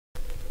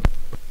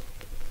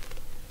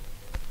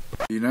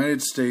The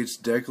United States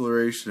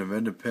Declaration of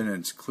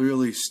Independence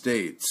clearly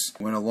states,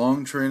 when a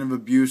long train of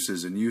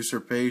abuses and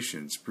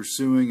usurpations,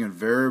 pursuing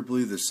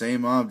invariably the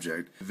same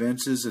object,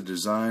 evinces a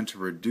design to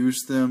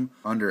reduce them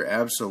under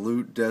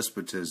absolute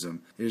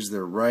despotism, it is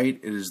their right,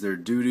 it is their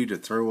duty to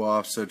throw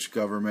off such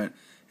government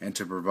and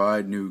to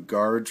provide new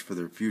guards for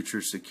their future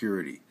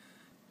security.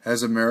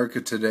 Has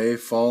America today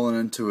fallen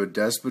into a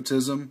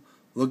despotism?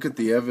 Look at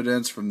the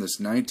evidence from this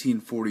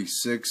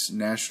 1946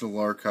 National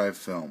Archive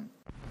film.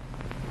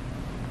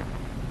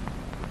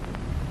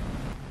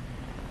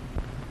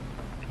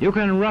 You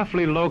can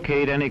roughly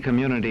locate any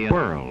community in the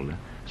world,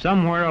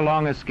 somewhere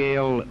along a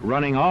scale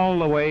running all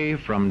the way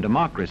from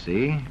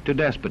democracy to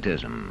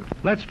despotism.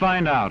 Let's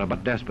find out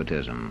about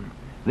despotism.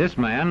 This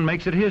man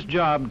makes it his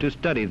job to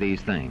study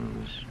these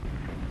things.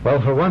 Well,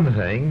 for one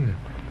thing,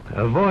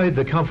 avoid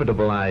the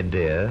comfortable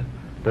idea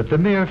that the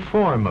mere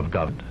form of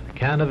government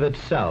can of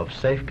itself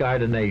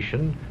safeguard a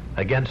nation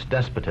against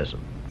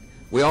despotism.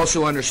 We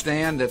also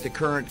understand that the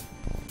current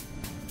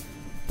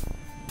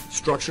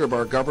structure of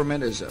our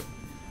government is a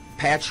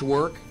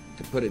patchwork,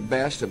 to put it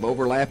best, of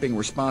overlapping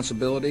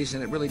responsibilities,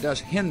 and it really does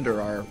hinder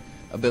our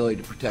ability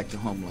to protect the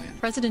homeland.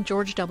 President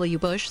George W.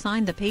 Bush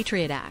signed the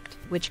Patriot Act,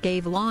 which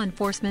gave law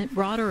enforcement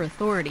broader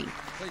authority.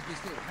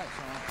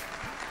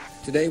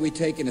 Today we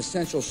take an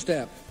essential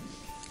step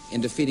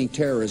in defeating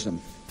terrorism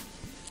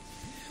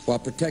while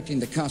protecting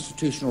the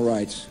constitutional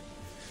rights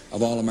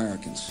of all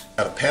Americans. I've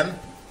got a pen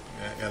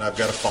and I've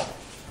got a phone,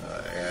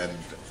 and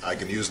I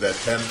can use that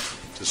pen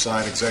to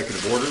sign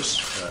executive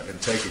orders and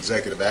take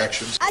executive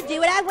actions. I do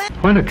what I want.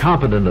 When a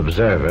competent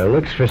observer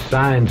looks for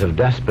signs of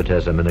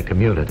despotism in a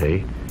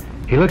community,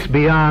 he looks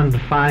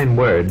beyond fine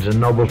words and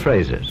noble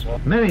phrases.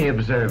 Many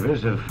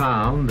observers have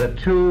found that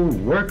two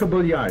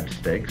workable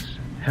yardsticks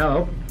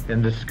help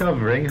in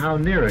discovering how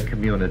near a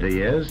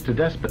community is to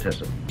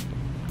despotism: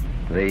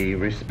 the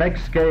respect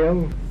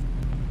scale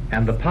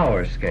and the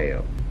power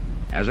scale.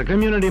 As a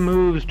community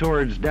moves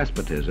towards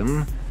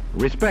despotism,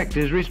 respect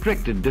is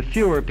restricted to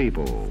fewer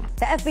people.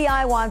 The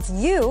FBI wants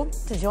you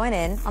to join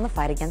in on the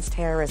fight against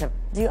terrorism.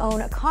 Do you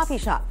own a coffee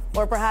shop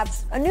or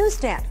perhaps a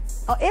newsstand?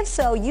 Well, if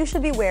so, you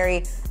should be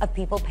wary of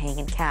people paying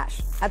in cash.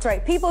 That's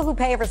right, people who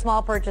pay for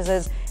small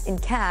purchases in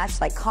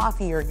cash, like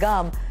coffee or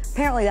gum.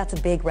 Apparently that's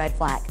a big red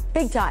flag.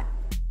 Big time.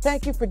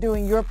 Thank you for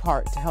doing your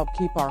part to help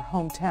keep our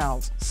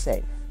hometowns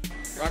safe.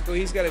 Rocco,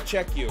 he's got to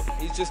check you.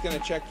 He's just going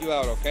to check you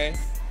out, okay?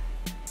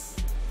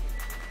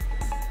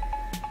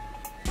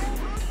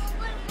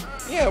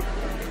 Yeah.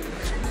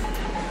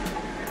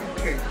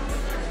 Okay.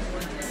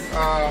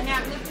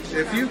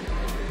 If you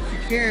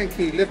can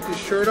you lift his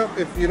shirt up?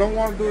 If you don't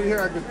want to do it here,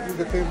 I could do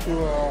the thing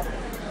to a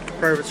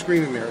private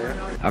screening area.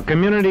 A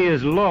community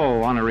is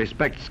low on a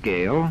respect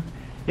scale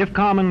if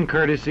common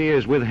courtesy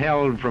is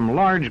withheld from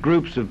large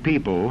groups of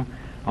people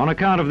on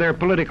account of their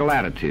political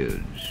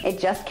attitudes. It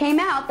just came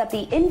out that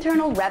the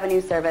Internal Revenue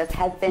Service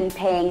has been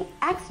paying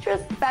extra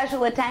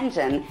special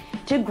attention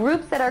to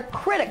groups that are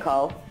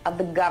critical of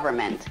the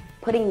government,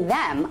 putting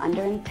them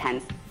under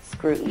intense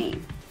scrutiny.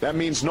 That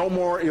means no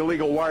more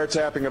illegal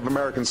wiretapping of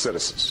American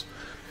citizens.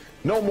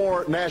 No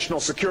more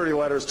national security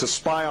letters to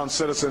spy on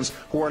citizens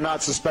who are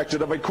not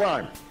suspected of a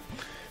crime.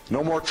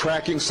 No more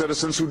tracking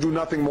citizens who do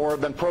nothing more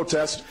than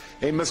protest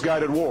a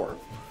misguided war.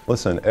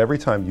 Listen, every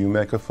time you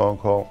make a phone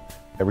call,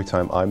 every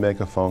time I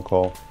make a phone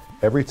call,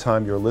 every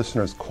time your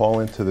listeners call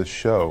into the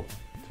show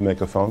to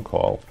make a phone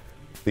call,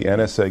 the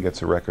NSA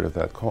gets a record of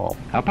that call.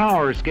 A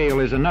power scale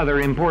is another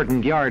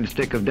important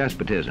yardstick of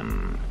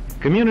despotism.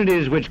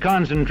 Communities which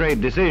concentrate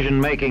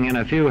decision-making in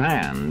a few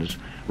hands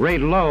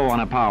rate low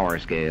on a power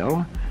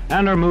scale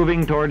and are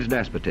moving towards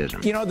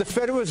despotism. You know, the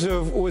Federal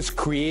Reserve was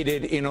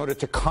created in order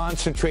to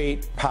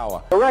concentrate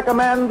power. To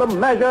recommend the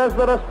measures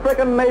that a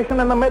stricken nation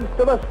in the midst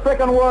of a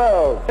stricken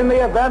world. In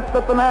the event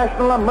that the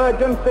national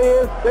emergency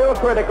is still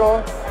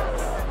critical,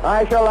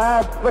 I shall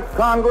ask the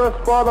Congress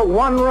for the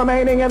one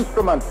remaining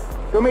instrument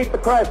to meet the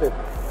crisis: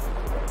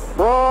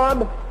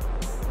 broad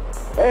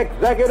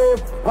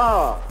executive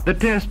power. The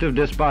test of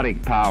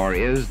despotic power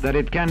is that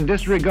it can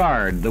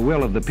disregard the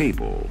will of the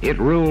people. It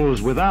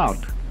rules without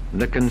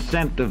the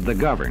consent of the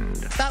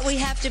governed. But we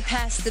have to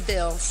pass the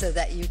bill so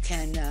that you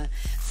can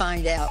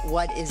find out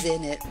what is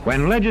in it.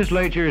 When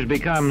legislatures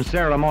become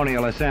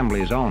ceremonial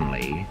assemblies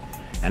only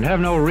and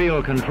have no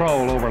real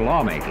control over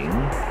lawmaking,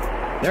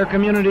 their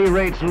community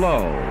rates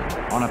low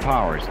on a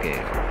power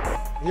scale.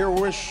 Here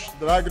wish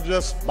that I could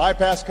just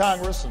bypass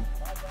Congress and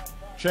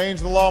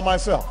change the law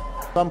myself.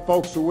 Some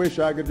folks who wish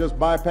I could just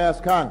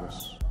bypass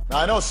Congress. Now,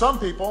 I know some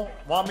people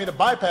want me to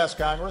bypass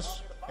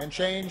Congress and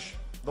change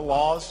the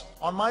laws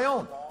on my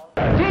own.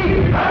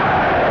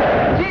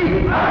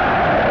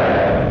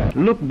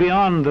 Look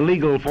beyond the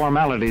legal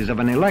formalities of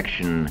an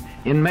election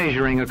in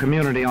measuring a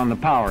community on the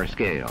power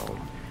scale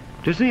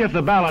to see if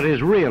the ballot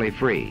is really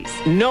free.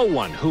 No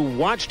one who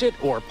watched it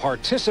or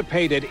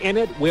participated in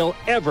it will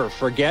ever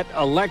forget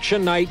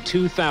Election Night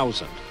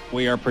 2000.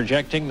 We are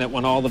projecting that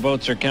when all the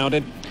votes are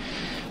counted,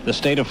 the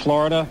state of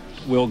Florida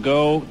will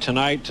go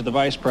tonight to the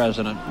Vice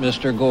President,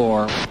 Mr.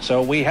 Gore.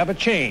 So we have a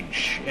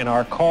change in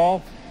our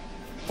call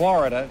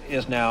Florida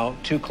is now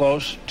too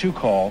close to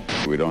call.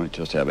 We don't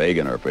just have egg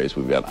in our face,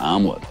 we've got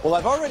omelet. Well,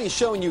 I've already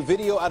shown you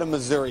video out of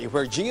Missouri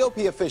where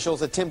GOP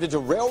officials attempted to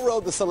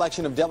railroad the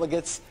selection of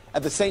delegates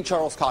at the St.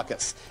 Charles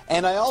caucus.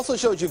 And I also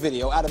showed you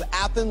video out of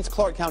Athens,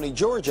 Clark County,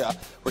 Georgia,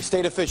 where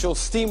state officials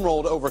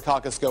steamrolled over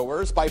caucus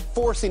goers by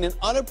forcing an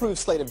unapproved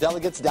slate of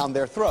delegates down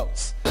their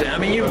throats. I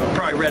mean, you've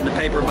probably read the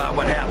paper about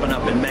what happened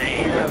up in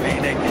Maine. I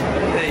mean,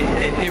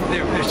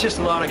 there's just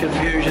a lot of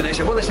confusion. They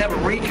said, well, let's have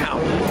a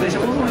recount. They said,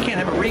 well, we can't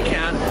have a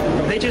recount.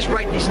 They just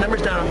write these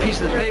numbers down on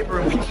pieces of paper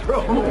and we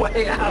throw them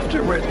away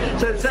afterwards.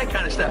 So it's that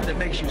kind of stuff that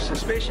makes you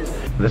suspicious.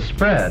 The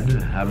spread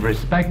of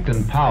respect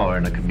and power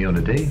in a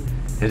community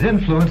is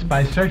influenced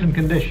by certain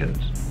conditions,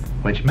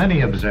 which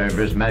many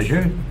observers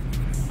measure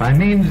by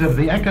means of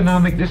the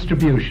economic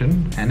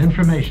distribution and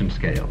information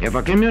scale. If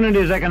a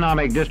community's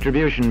economic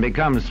distribution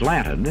becomes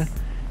slanted,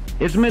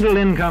 its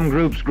middle-income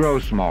groups grow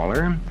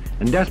smaller,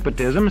 and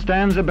despotism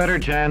stands a better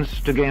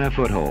chance to gain a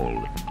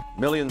foothold.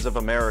 Millions of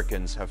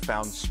Americans have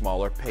found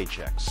smaller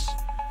paychecks.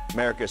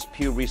 America's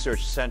Pew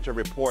Research Center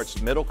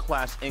reports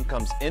middle-class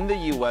incomes in the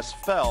U.S.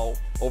 fell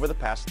over the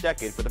past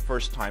decade for the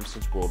first time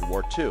since World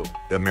War II.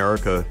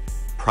 America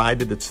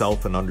prided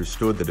itself and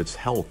understood that its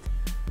health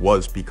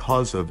was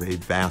because of a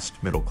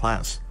vast middle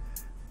class.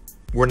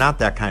 We're not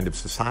that kind of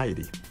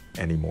society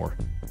anymore.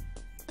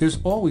 There's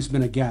always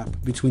been a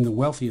gap between the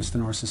wealthiest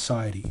in our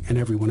society and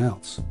everyone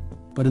else.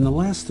 But in the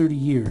last 30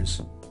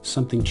 years,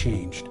 something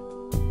changed.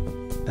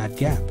 That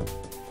gap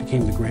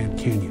became the Grand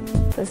Canyon.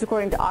 This,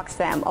 according to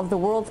Oxfam, of the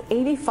world's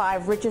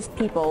 85 richest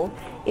people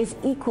is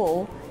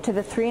equal to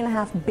the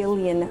 3.5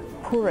 billion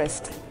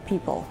poorest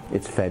people.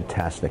 It's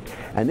fantastic.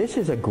 And this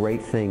is a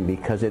great thing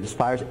because it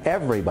inspires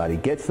everybody,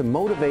 gets the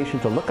motivation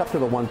to look up to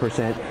the 1%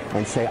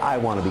 and say, I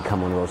want to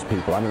become one of those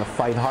people. I'm going to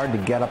fight hard to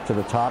get up to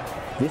the top.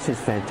 This is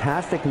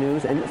fantastic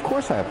news, and of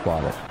course I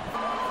applaud it.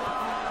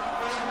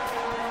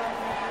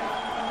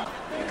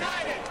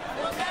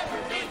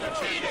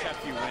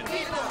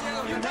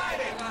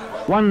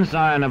 One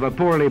sign of a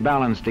poorly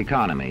balanced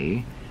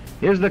economy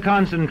is the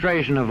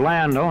concentration of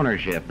land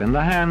ownership in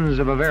the hands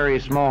of a very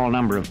small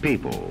number of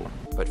people.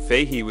 But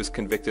Fahey was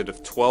convicted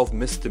of 12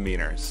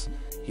 misdemeanors.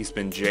 He's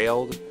been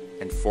jailed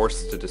and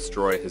forced to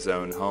destroy his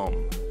own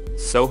home.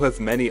 So have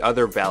many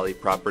other Valley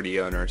property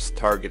owners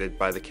targeted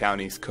by the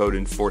county's code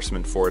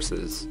enforcement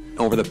forces.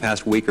 Over the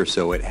past week or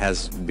so, it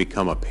has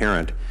become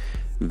apparent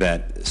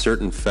that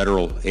certain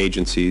federal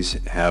agencies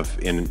have,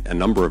 in a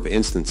number of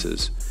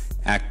instances,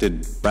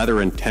 acted rather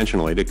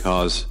intentionally to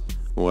cause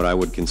what I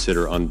would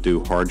consider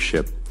undue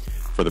hardship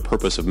for the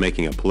purpose of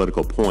making a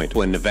political point.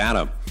 In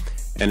Nevada,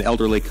 an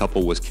elderly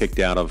couple was kicked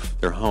out of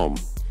their home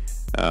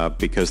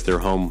because their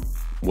home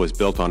was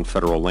built on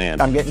federal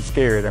land. I'm getting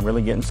scared. I'm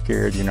really getting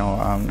scared, you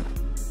know.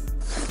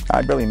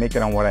 I'd barely make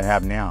it on what I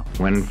have now.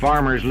 When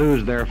farmers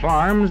lose their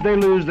farms, they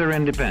lose their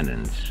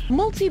independence.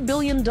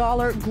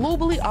 Multi-billion-dollar,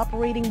 globally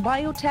operating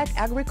biotech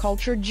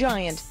agriculture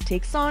giant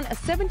takes on a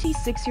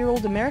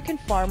 76-year-old American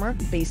farmer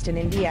based in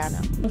Indiana.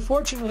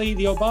 Unfortunately,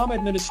 the Obama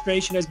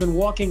administration has been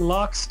walking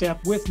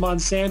lockstep with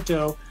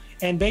Monsanto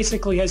and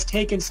basically has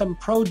taken some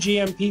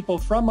pro-GM people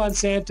from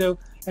Monsanto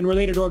and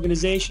related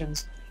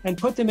organizations and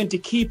put them into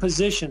key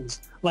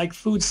positions like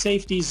food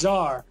safety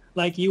czar,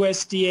 like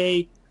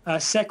USDA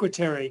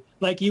secretary,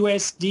 like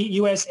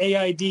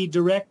USAID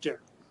director.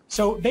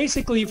 So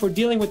basically, if we're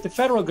dealing with the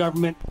federal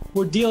government,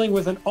 we're dealing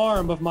with an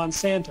arm of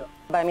Monsanto.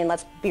 But I mean,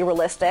 let's be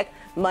realistic.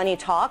 Money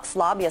talks,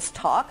 lobbyists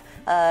talk.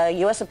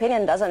 U.S.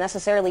 opinion doesn't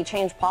necessarily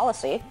change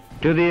policy.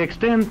 To the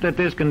extent that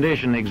this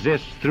condition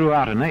exists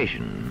throughout a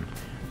nation,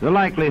 the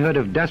likelihood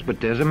of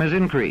despotism is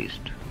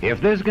increased.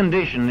 If this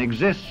condition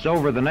exists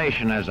over the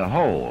nation as a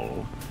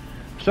whole,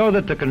 so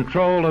that the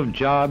control of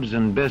jobs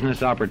and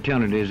business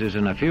opportunities is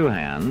in a few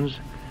hands,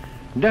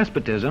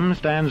 despotism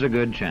stands a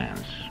good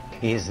chance.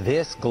 Is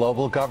this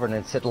global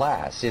governance at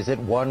last? Is it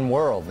one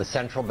world, the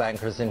central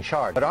bankers in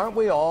charge? But aren't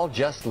we all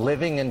just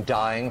living and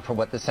dying for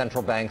what the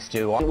central banks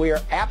do? We are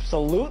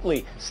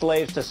absolutely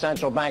slaves to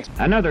central banks.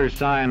 Another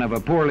sign of a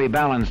poorly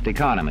balanced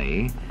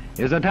economy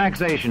is a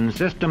taxation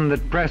system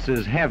that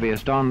presses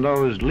heaviest on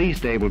those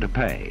least able to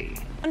pay.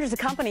 Hundreds of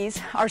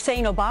companies are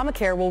saying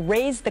Obamacare will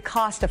raise the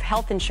cost of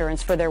health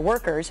insurance for their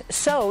workers,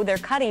 so they're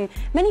cutting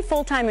many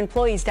full-time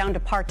employees down to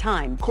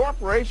part-time.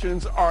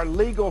 Corporations are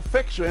legal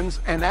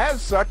fictions, and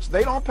as such,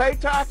 they don't pay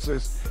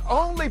taxes.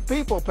 Only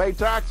people pay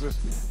taxes.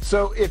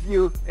 So if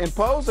you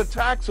impose a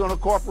tax on a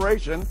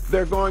corporation,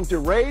 they're going to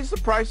raise the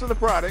price of the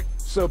product,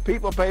 so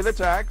people pay the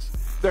tax.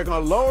 They're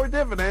going to lower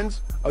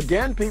dividends,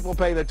 again, people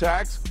pay the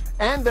tax.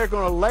 And they're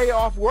going to lay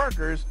off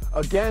workers.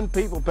 Again,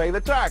 people pay the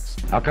tax.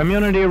 A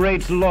community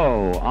rates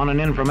low on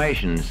an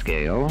information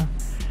scale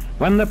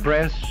when the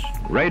press,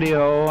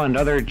 radio, and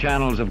other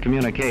channels of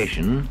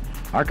communication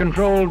are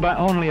controlled by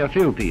only a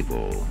few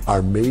people.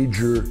 Our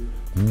major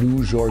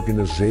news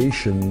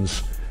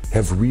organizations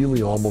have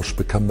really almost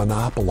become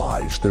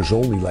monopolized. There's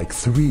only like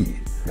 3.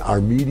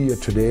 Our media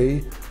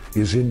today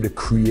is into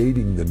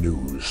creating the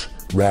news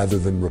rather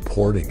than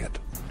reporting it.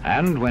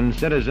 And when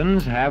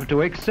citizens have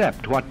to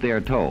accept what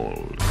they're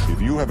told.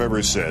 If you have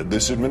ever said,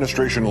 this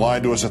administration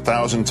lied to us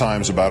 1,000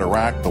 times about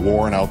Iraq, the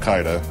war, and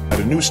Al-Qaeda,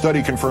 and a new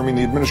study confirming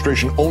the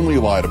administration only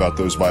lied about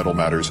those vital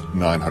matters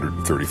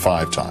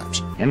 935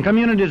 times. In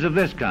communities of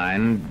this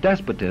kind,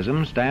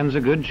 despotism stands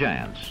a good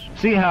chance.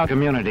 See how a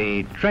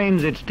community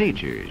trains its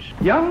teachers.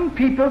 Young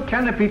people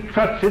cannot be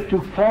trusted to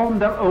form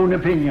their own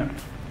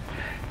opinions.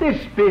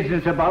 This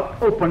business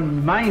about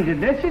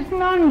open-mindedness is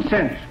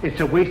nonsense. It's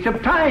a waste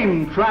of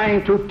time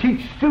trying to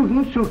teach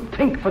students to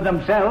think for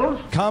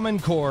themselves. Common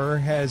Core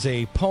has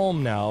a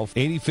poem now.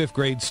 85th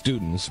grade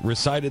students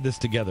recited this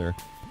together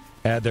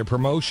at their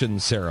promotion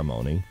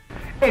ceremony.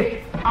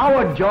 It's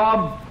our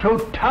job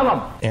to tell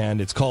them.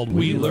 And it's called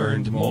We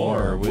Learned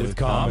More with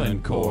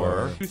Common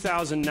Core. In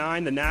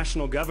 2009, the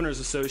National Governors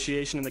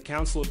Association and the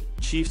Council of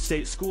Chief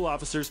State School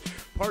Officers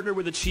partnered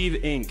with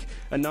Achieve, Inc.,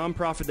 a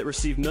nonprofit that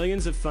received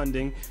millions of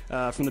funding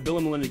from the Bill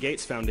and Melinda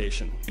Gates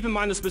Foundation. Keep in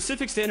mind, the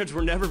specific standards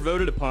were never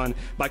voted upon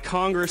by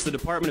Congress, the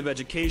Department of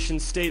Education,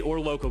 state or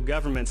local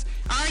governments.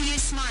 Are you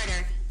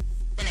smarter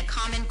than a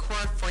Common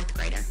Core fourth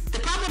grader? The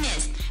problem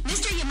is,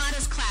 Mr.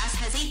 Yamato's class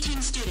has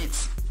 18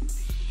 students.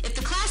 If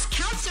the class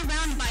counts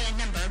around by a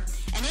number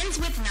and ends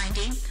with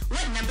 90,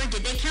 what number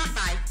did they count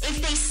by?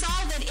 If they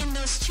solve it in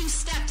those 2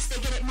 steps,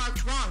 they get it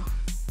marked wrong.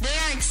 They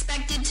are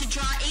expected to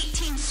draw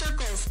 18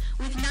 circles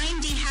with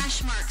 90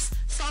 hash marks,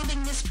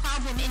 solving this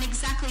problem in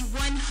exactly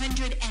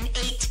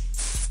 108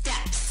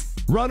 steps.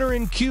 Runner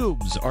and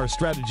cubes are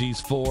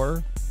strategies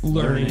for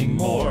learning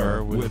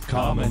more with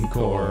Common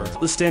Core.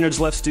 The standards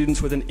left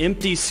students with an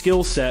empty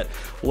skill set,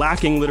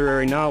 lacking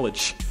literary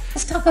knowledge.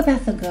 Let's talk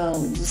about the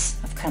goals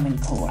of Common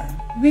Core.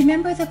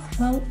 Remember the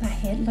quote by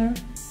Hitler?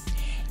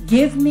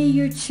 Give me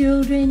your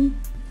children,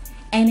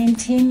 and in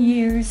 10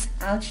 years,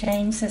 I'll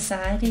change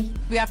society.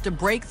 We have to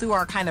break through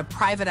our kind of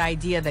private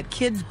idea that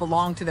kids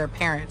belong to their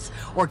parents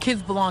or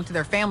kids belong to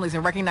their families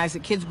and recognize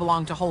that kids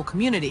belong to whole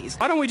communities.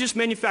 Why don't we just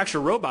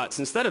manufacture robots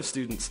instead of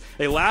students?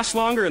 They last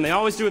longer and they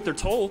always do what they're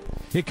told.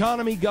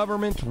 Economy,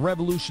 government,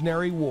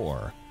 Revolutionary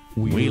War.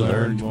 We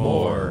learned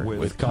more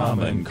with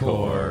Common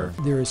Core.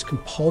 There is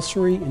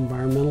compulsory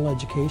environmental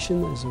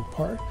education as a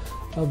part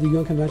of the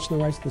UN Convention on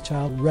the Rights of the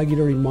Child.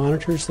 Regularly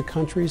monitors the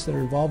countries that are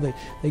involved.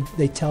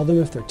 They tell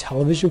them if their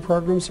television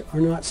programs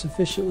are not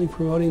sufficiently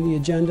promoting the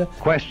agenda.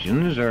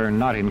 Questions are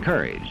not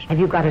encouraged. Have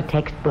you got a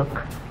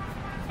textbook?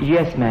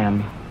 Yes,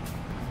 ma'am.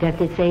 Does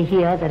it say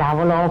here that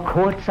our law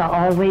courts are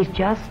always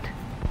just?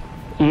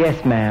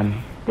 Yes,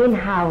 ma'am. Then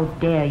how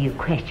dare you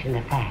question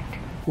the fact?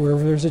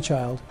 Wherever there's a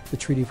child, the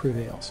treaty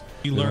prevails.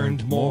 We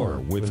learned more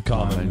with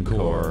Common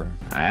Core.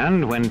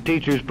 And when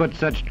teachers put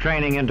such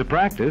training into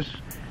practice,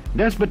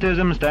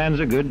 despotism stands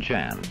a good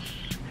chance.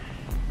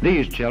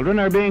 These children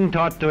are being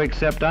taught to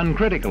accept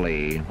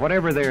uncritically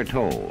whatever they're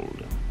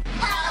told.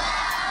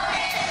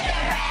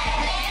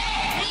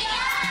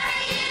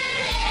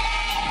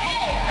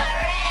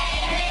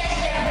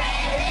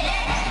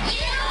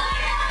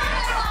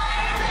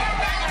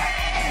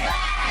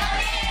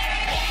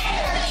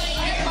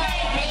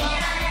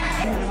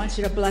 I want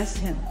you to bless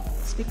him.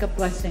 Speak a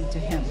blessing to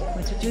him.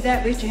 Once you do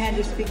that, raise your hand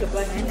to speak a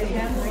blessing to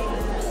him.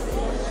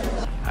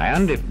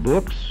 And if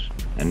books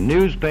and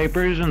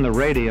newspapers and the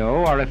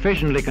radio are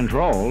efficiently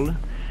controlled,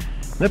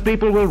 the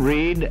people will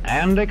read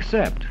and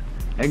accept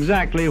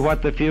exactly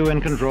what the few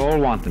in control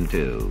want them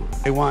to.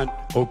 They want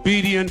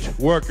obedient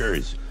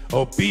workers,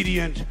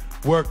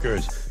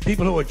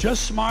 people who are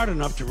just smart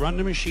enough to run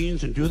the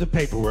machines and do the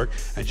paperwork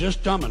and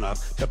just dumb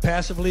enough to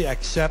passively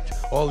accept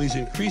all these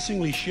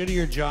increasingly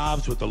shittier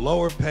jobs with the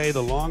lower pay,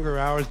 the longer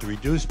hours, the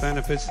reduced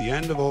benefits, the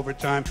end of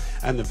overtime,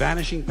 and the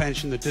vanishing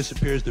pension that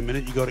disappears the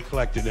minute you go to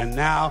collect it. And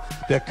now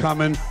they're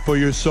coming for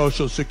your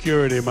Social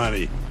Security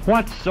money.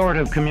 What sort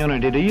of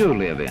community do you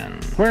live in?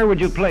 Where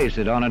would you place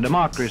it on a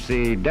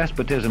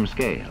democracy-despotism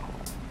scale?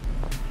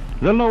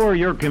 The lower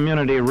your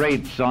community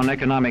rates on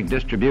economic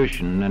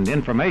distribution and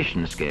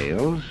information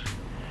scales,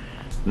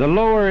 the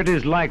lower it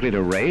is likely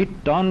to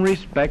rate on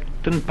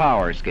respect and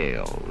power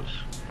scales,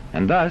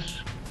 and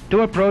thus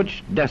to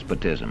approach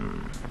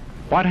despotism.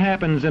 What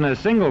happens in a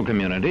single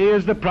community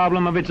is the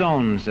problem of its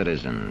own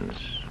citizens.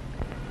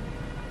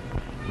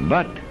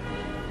 But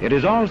it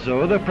is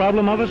also the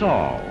problem of us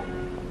all,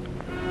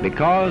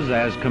 because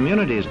as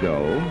communities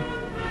go,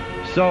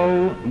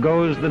 so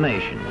goes the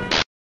nation.